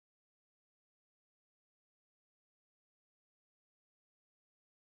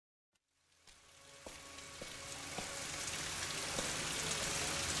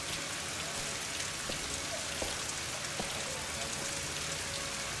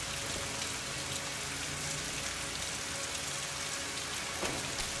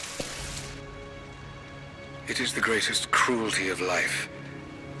It is the greatest cruelty of life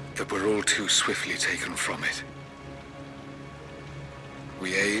that we're all too swiftly taken from it.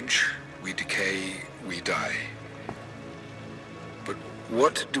 We age, we decay, we die. But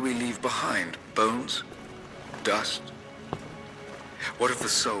what do we leave behind? Bones? Dust? What of the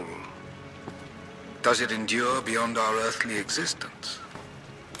soul? Does it endure beyond our earthly existence?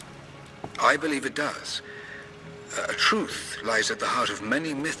 I believe it does. A truth lies at the heart of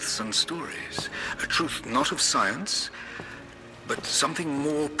many myths and stories. A truth not of science, but something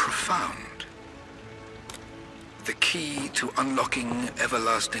more profound. The key to unlocking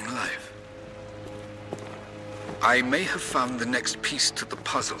everlasting life. I may have found the next piece to the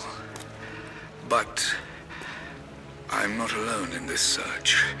puzzle, but I'm not alone in this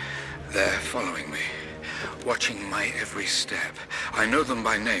search. They're following me, watching my every step. I know them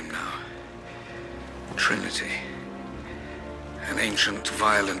by name now. Trinity. An ancient,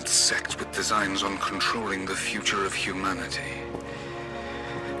 violent sect with designs on controlling the future of humanity.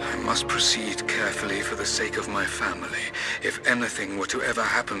 I must proceed carefully for the sake of my family. If anything were to ever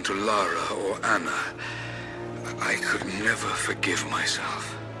happen to Lara or Anna, I could never forgive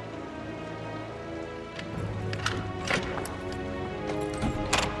myself.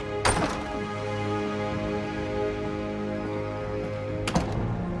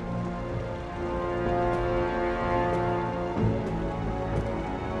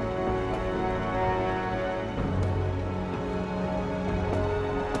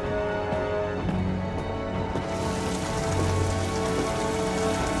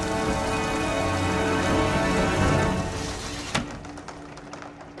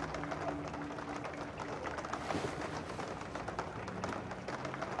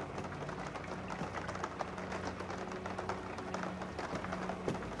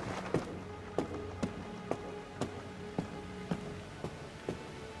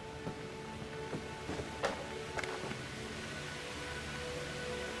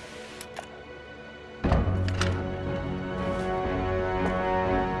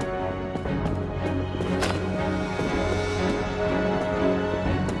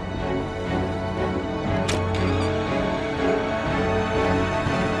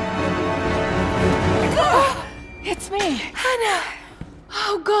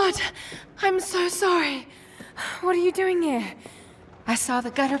 What are you doing here? I saw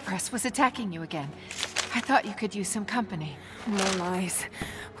the gutter press was attacking you again. I thought you could use some company. No lies.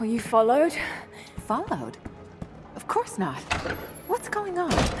 Were you followed? Followed? Of course not. What's going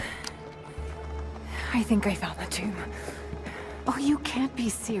on? I think I found the tomb. Oh, you can't be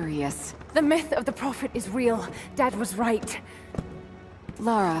serious. The myth of the Prophet is real. Dad was right.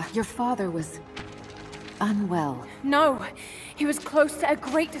 Lara, your father was unwell. No. He was close to a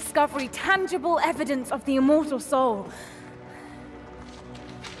great discovery, tangible evidence of the immortal soul.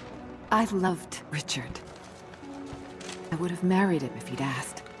 I loved Richard. I would have married him if he'd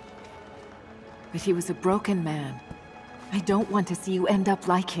asked. But he was a broken man. I don't want to see you end up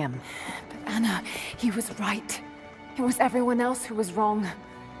like him. But Anna, he was right. It was everyone else who was wrong.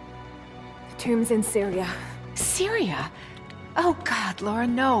 The tomb's in Syria. Syria? Oh God, Lara,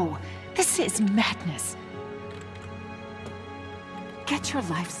 no. This is madness. Get your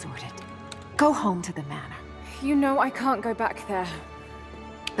life sorted. Go home to the manor. You know I can't go back there.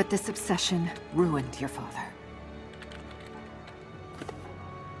 But this obsession ruined your father.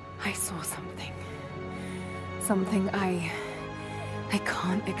 I saw something. Something I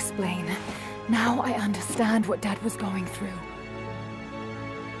can't explain. Now I understand what Dad was going through.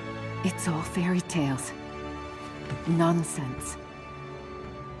 It's all fairy tales. Nonsense.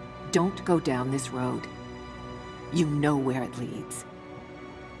 Don't go down this road. You know where it leads.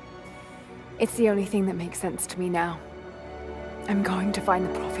 It's the only thing that makes sense to me now. I'm going to find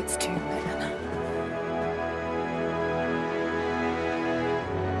the Prophet's tomb, Anna.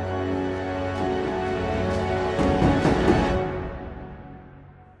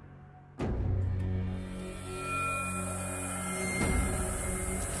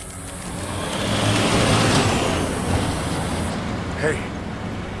 Hey,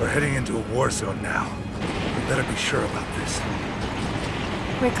 we're heading into a war zone now. We better be sure about this.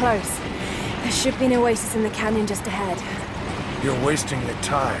 We're close. There should be an oasis in the canyon just ahead. You're wasting your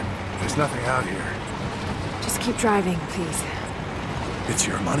time. There's nothing out here. Just keep driving, please. It's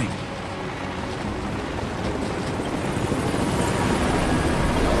your money.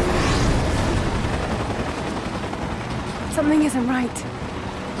 Something isn't right.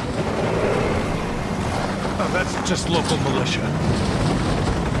 Oh, that's just local militia.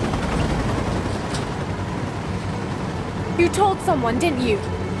 You told someone, didn't you?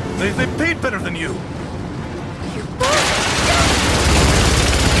 They paid better than you.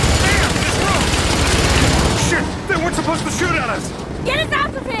 supposed to shoot at us! Get us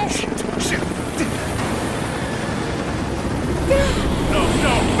out of here! Shit! No,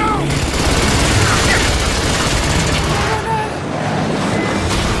 no, no!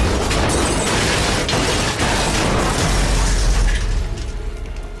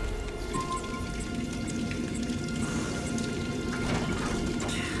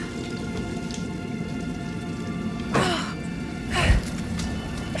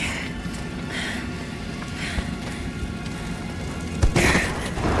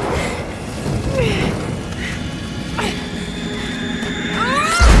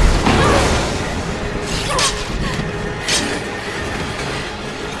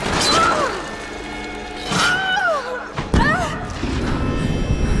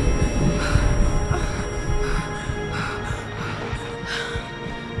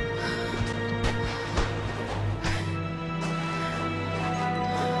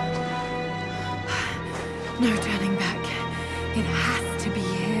 No turning back. It has to be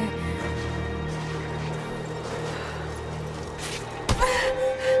here.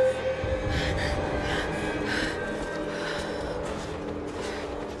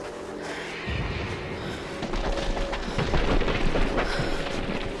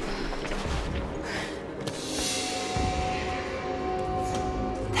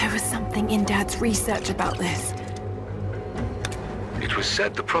 There was something in Dad's research about this. It was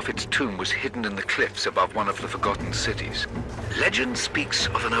said the Prophet's tomb was hidden in the cliffs above one of the forgotten cities. Legend speaks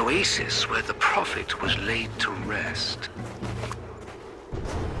of an oasis where the Prophet was laid to rest.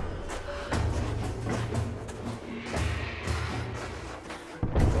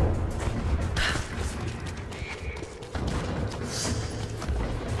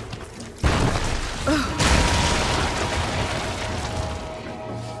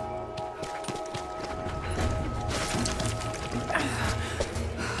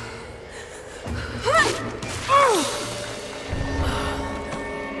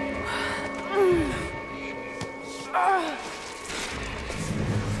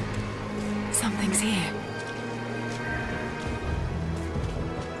 Something's here.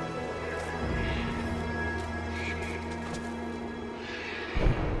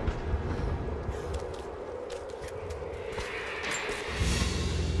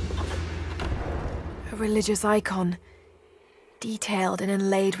 A religious icon, detailed and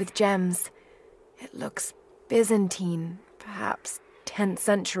inlaid with gems. It looks Byzantine, perhaps 10th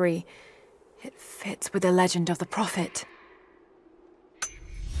century. It fits with the legend of the Prophet.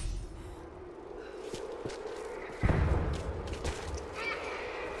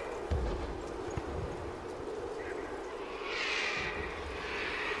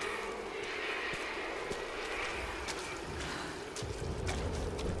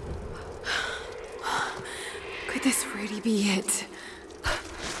 Could this really be it?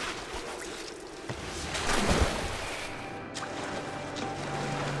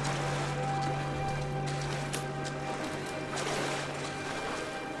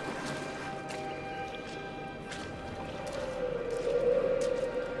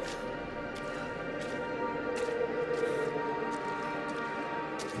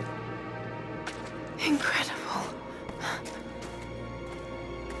 Incredible.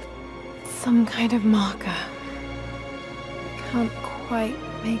 Some kind of marker. Can't quite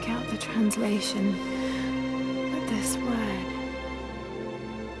make out the translation, but this word.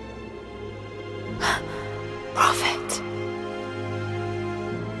 Prophet.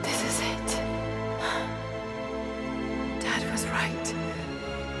 This is it. Dad was right.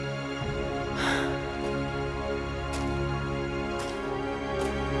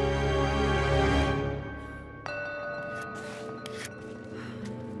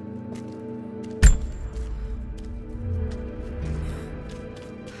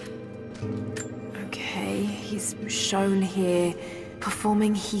 He's shown here,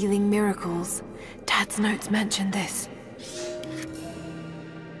 performing healing miracles. Dad's notes mention this.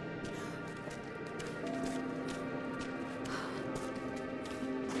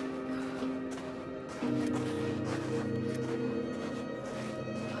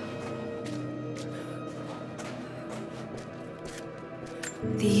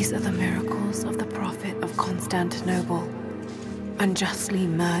 These are the miracles of the Prophet of Constantinople, unjustly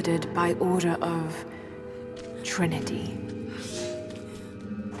murdered by order of Trinity.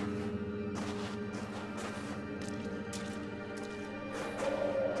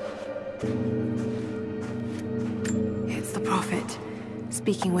 It's the Prophet,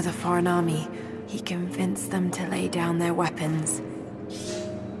 speaking with a foreign army. He convinced them to lay down their weapons.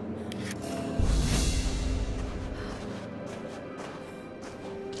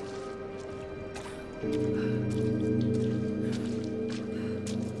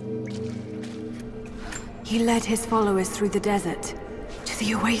 He led his followers through the desert, to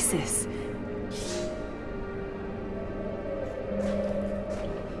the oasis.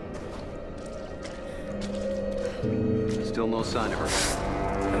 Still no sign of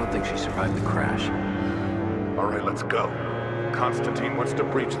her. I don't think she survived the crash. All right, let's go. Constantine wants to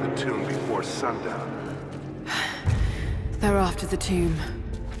breach the tomb before sundown. They're after the tomb.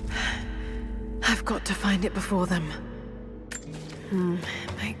 I've got to find it before them.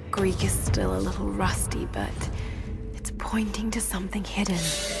 My Greek is still a little rusty, but it's pointing to something hidden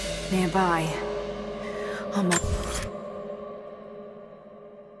nearby. On my...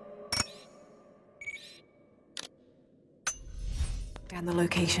 And the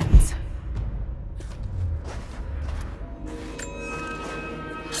locations.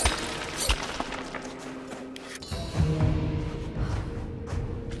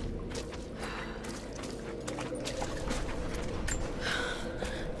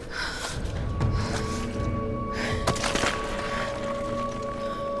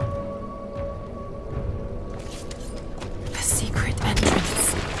 The secret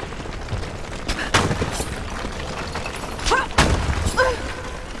entrance.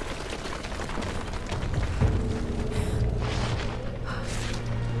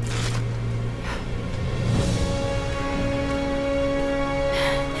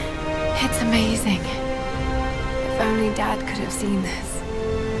 It's amazing. If only Dad could have seen this.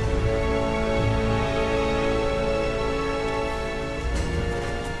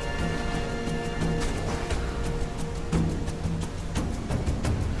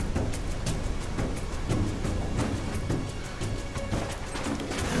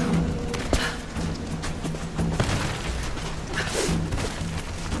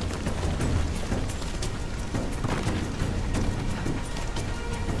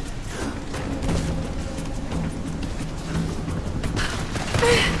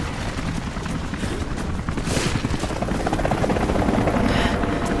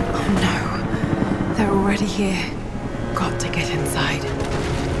 Already here. Got to get inside.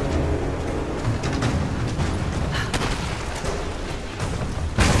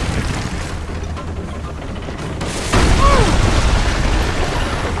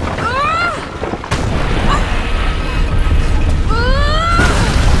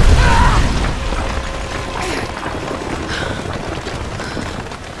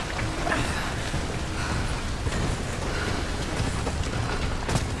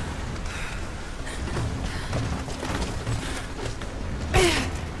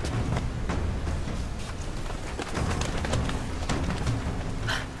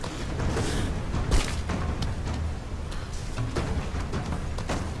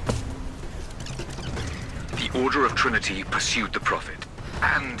 The Order of Trinity pursued the Prophet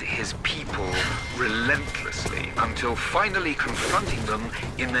and his people relentlessly until finally confronting them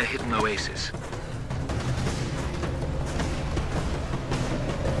in their hidden oasis.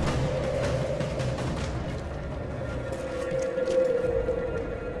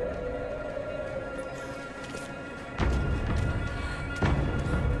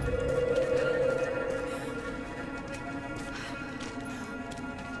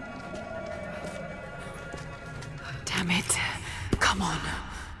 Damn it. Come on.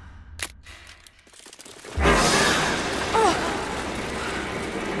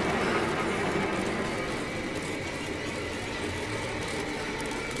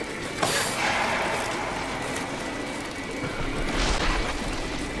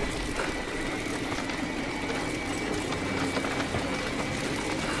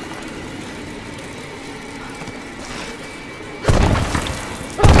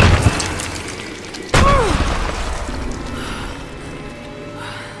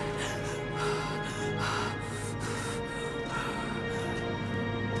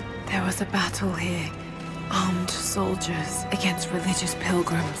 There was a battle here. Armed soldiers against religious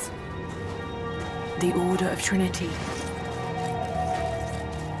pilgrims. The Order of Trinity.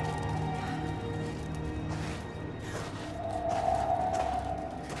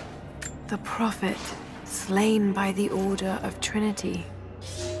 The Prophet, slain by the Order of Trinity.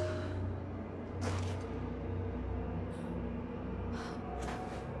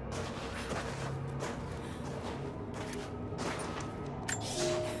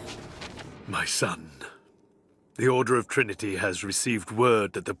 My son, the Order of Trinity has received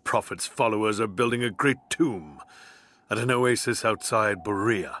word that the Prophet's followers are building a great tomb at an oasis outside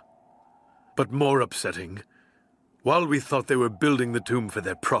Berea. But more upsetting, while we thought they were building the tomb for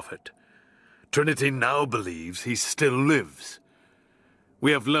their Prophet, Trinity now believes he still lives.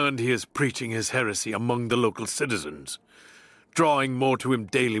 We have learned he is preaching his heresy among the local citizens, drawing more to him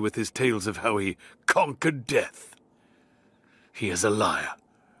daily with his tales of how he conquered death. He is a liar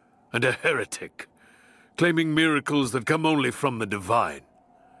and a heretic, claiming miracles that come only from the divine.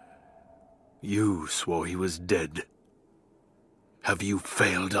 You swore he was dead. Have you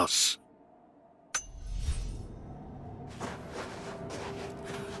failed us?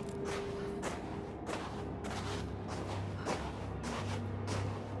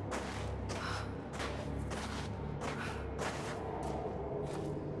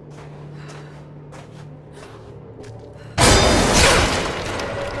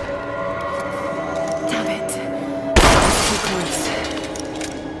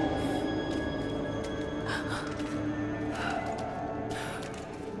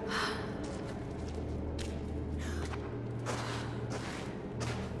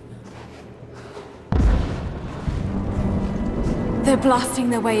 They're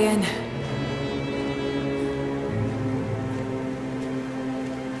blasting their way in.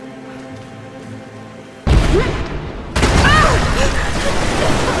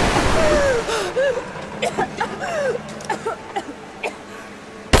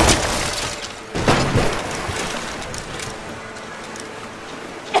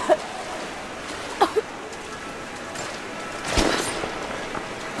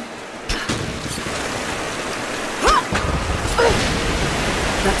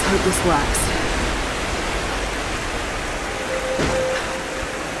 Let's hope this works.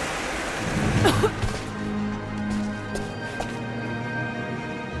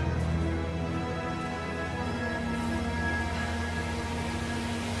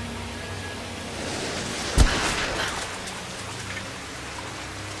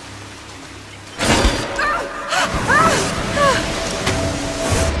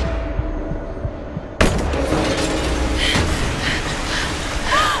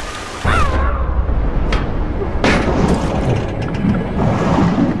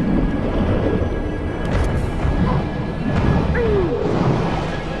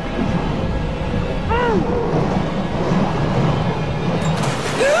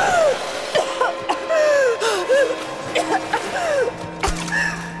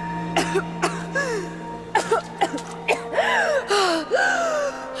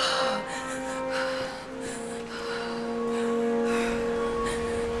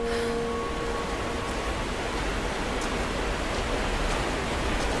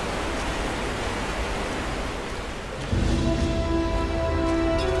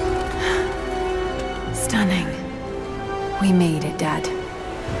 Stunning. We made it, Dad.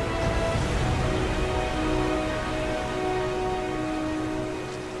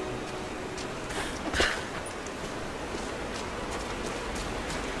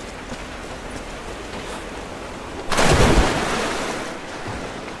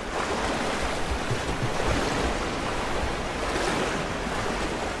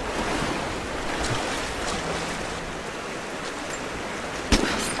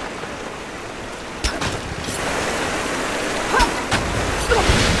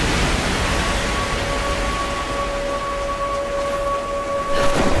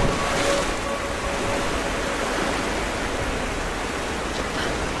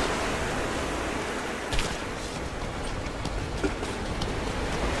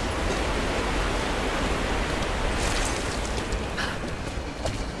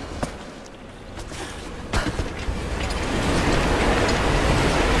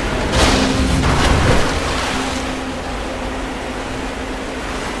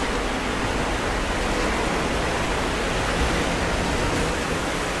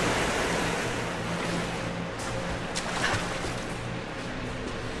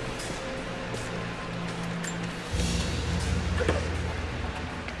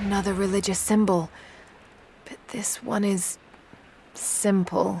 Another religious symbol, but this one is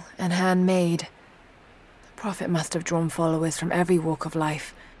simple and handmade. The Prophet must have drawn followers from every walk of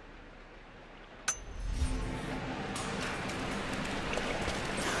life.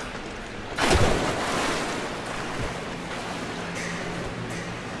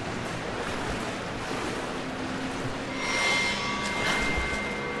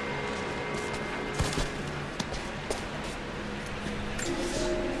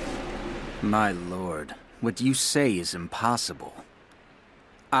 My lord, what you say is impossible.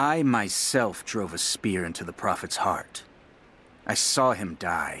 I myself drove a spear into the Prophet's heart. I saw him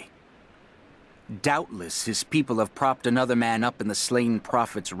die. Doubtless his people have propped another man up in the slain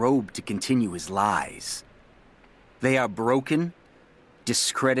Prophet's robe to continue his lies. They are broken,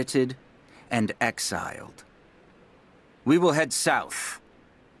 discredited, and exiled. We will head south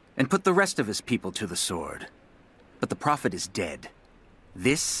and put the rest of his people to the sword. But the Prophet is dead.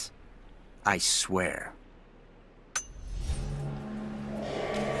 This I swear.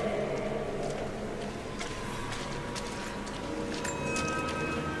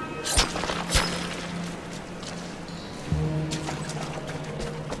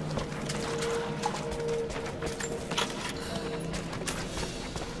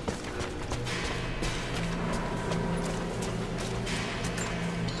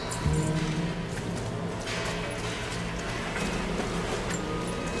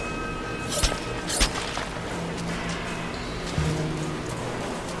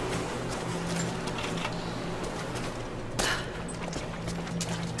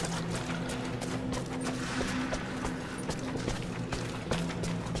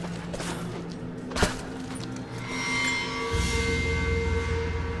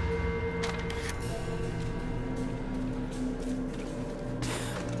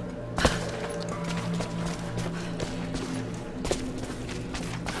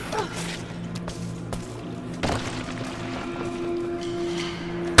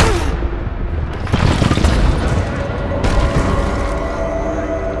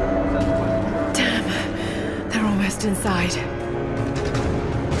 just inside.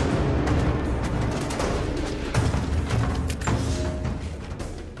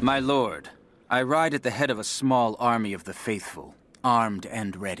 My lord, I ride at the head of a small army of the faithful, armed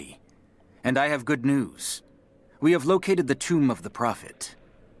and ready. And I have good news. We have located the tomb of the Prophet.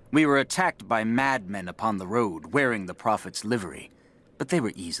 We were attacked by madmen upon the road, wearing the Prophet's livery, but they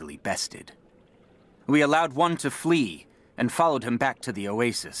were easily bested. We allowed one to flee, and followed him back to the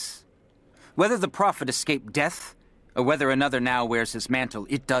oasis. Whether the Prophet escaped death, or whether another now wears his mantle,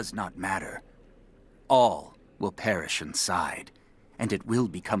 it does not matter. All will perish inside, and it will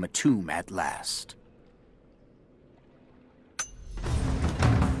become a tomb at last.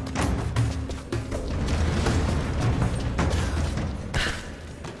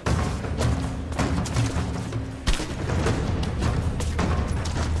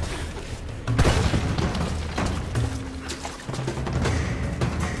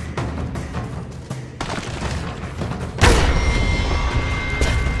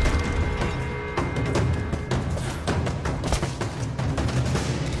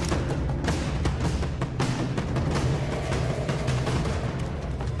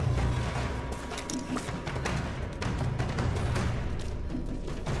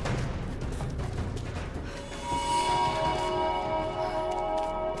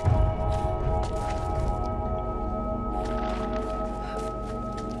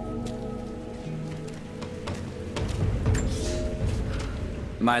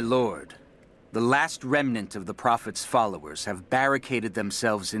 My lord, the last remnant of the Prophet's followers have barricaded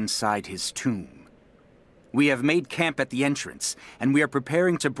themselves inside his tomb. We have made camp at the entrance, and we are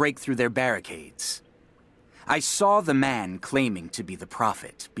preparing to break through their barricades. I saw the man claiming to be the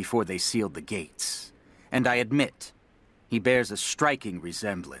Prophet before they sealed the gates, and I admit, he bears a striking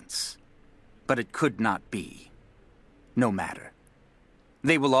resemblance. But it could not be. No matter.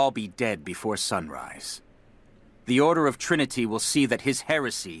 They will all be dead before sunrise. The Order of Trinity will see that his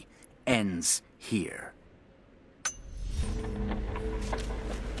heresy ends here.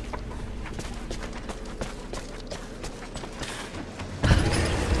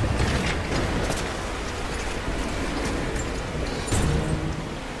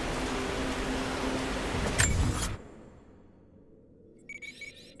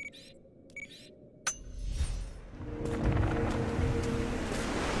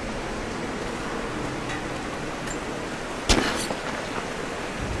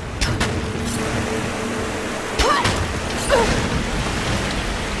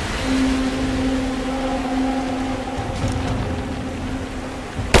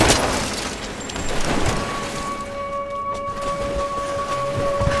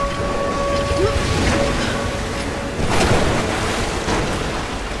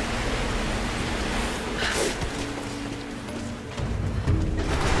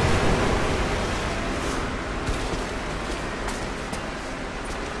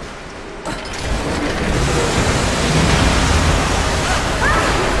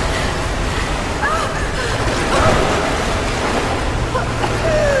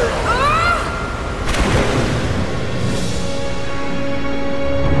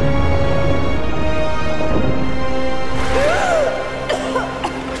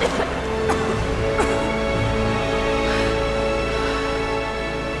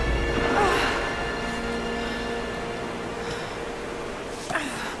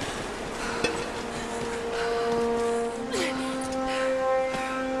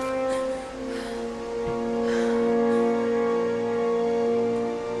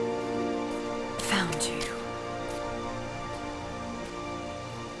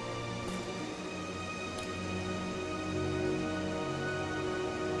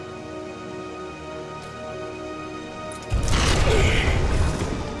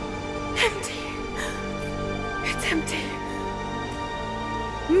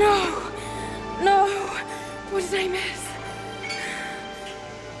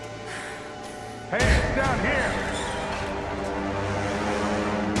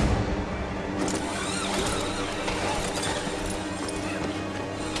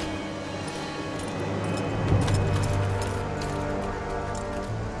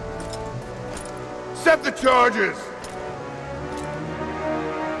 Accept the charges!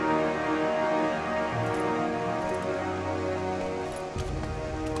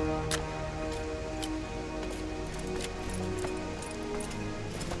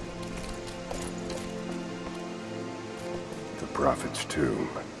 The Prophet's tomb.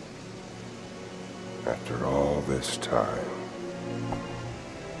 After all this time.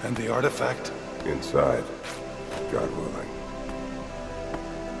 And the artifact? Inside, God willing.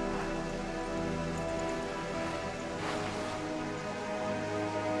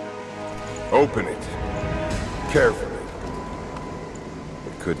 Open it. Carefully.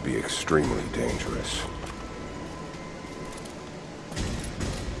 It could be extremely dangerous.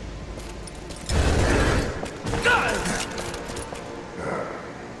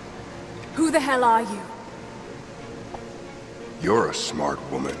 Who the hell are you? You're a smart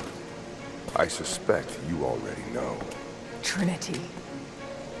woman. I suspect you already know. Trinity.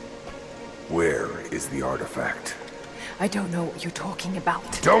 Where is the artifact? I don't know what you're talking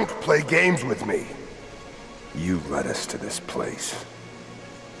about. Don't play games with me! You led us to this place.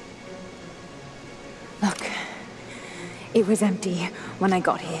 Look, it was empty when I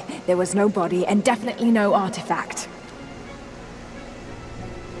got here. There was no body and definitely no artifact.